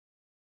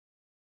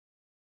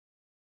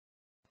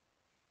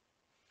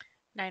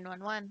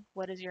911,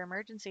 what is your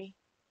emergency?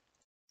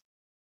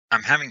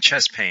 I'm having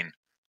chest pain.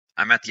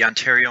 I'm at the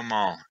Ontario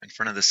Mall, in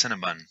front of the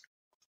Cinnabon.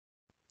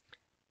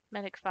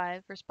 Medic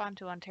 5, respond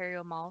to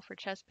Ontario Mall for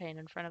chest pain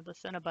in front of the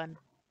Cinnabon.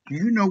 Do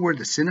you know where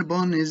the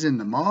Cinnabon is in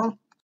the mall?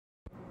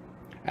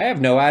 I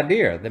have no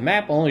idea. The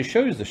map only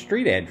shows the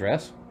street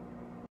address.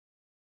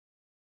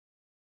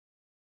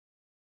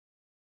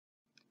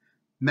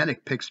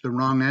 Medic picks the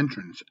wrong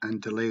entrance and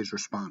delays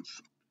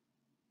response.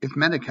 If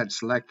Medic had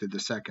selected the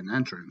second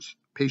entrance,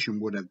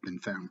 patient would have been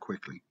found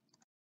quickly.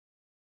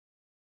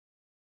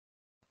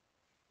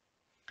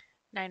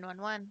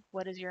 911,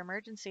 what is your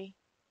emergency?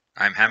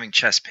 I'm having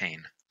chest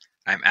pain.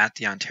 I'm at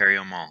the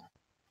Ontario Mall.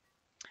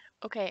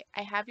 Okay,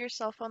 I have your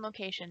cell phone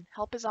location.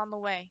 Help is on the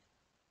way.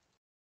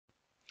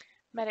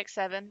 Medic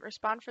 7,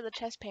 respond for the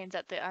chest pains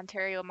at the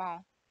Ontario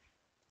Mall.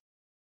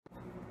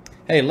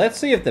 Hey, let's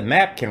see if the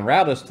map can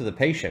route us to the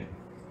patient.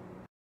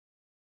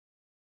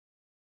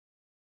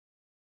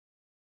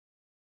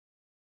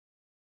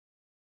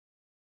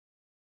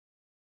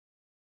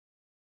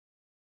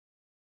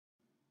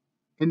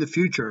 In the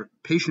future,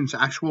 patient's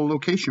actual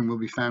location will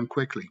be found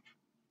quickly.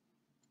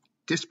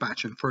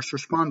 Dispatch and first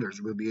responders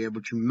will be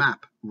able to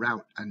map,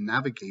 route, and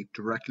navigate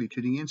directly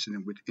to the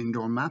incident with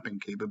indoor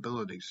mapping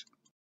capabilities.